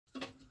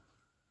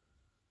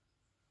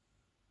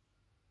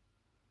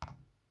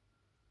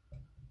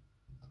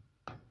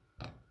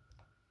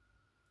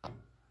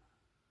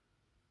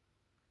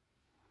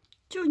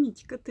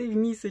Чунечка ты в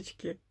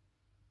мисочке.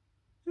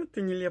 Это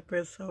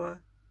нелепая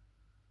сова.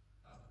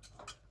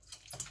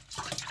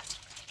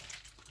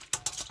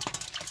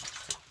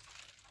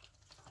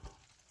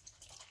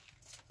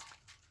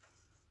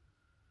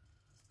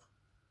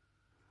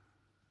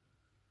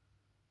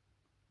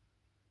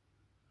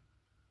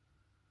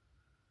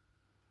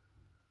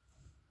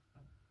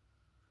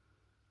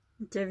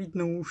 У тебя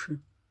видно уши.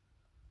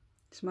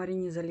 Смотри,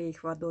 не залей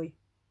их водой.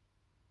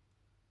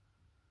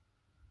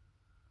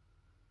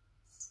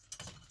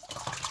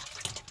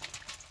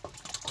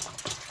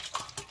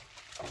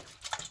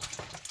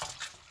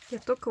 Я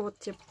только вот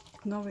тебе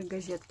новые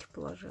газетки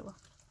положила.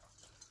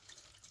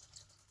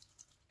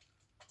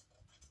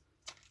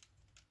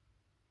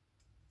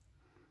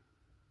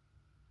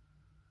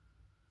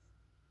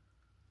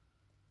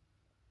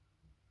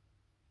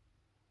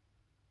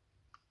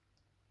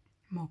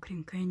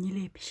 Мокренькое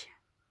нелепище.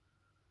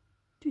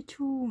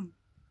 Чучунь.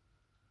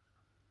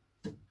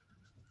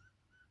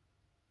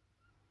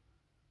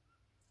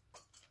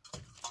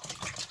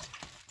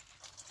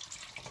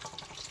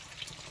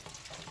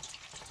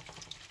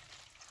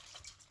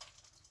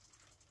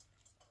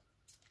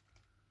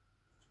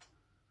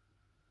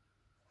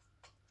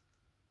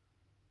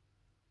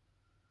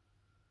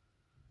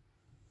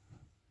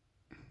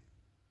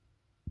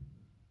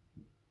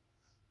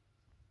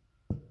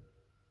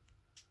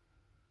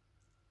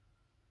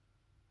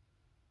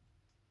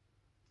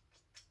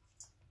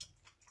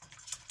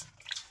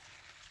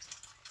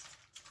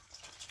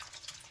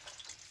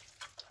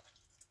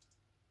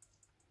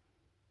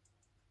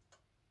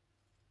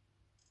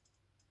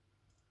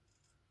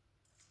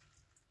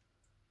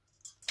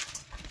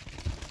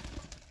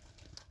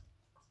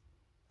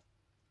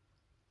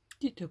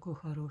 Ты такой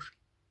хороший.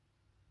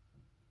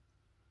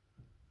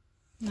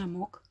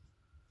 Намок.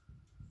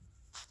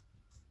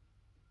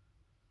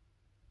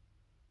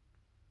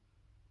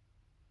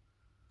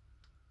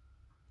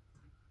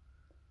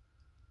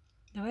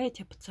 Давай я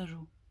тебя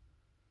подсажу.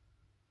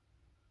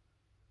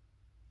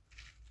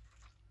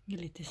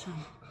 Или ты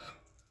сам?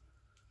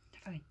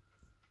 Давай.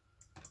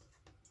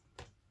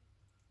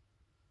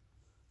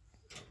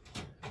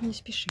 Не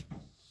спеши.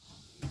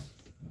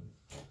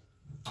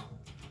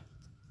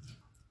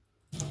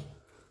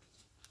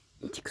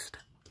 Иди сюда.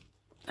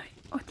 Ой,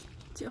 вот,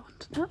 где он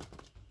туда?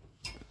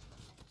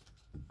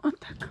 Вот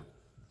так.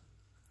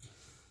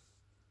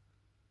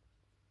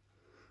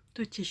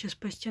 Тут тебе сейчас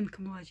по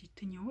стенкам лазить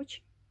ты не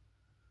очень.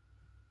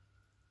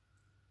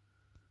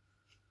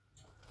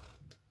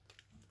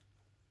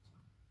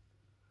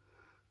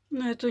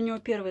 Но это у него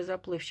первый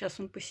заплыв. Сейчас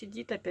он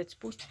посидит, опять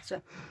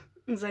спустится,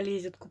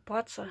 залезет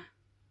купаться.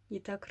 И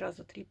так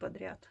раза 3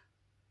 подряд.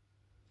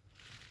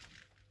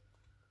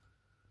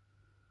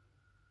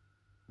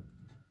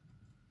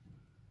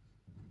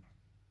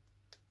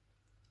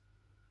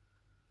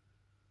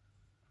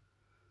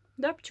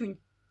 Да, Пчунь?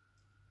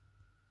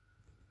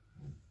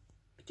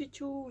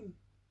 Птичунь.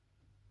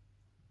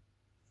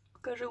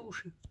 Покажи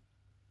уши.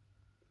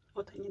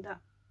 Вот они, да.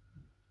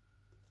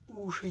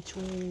 Уши,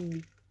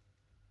 Чунь.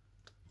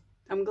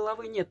 Там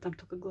головы нет, там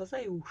только глаза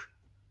и уши.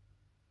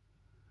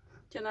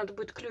 Тебе надо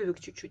будет клювик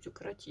чуть-чуть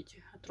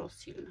укоротить, отрос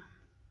сильно.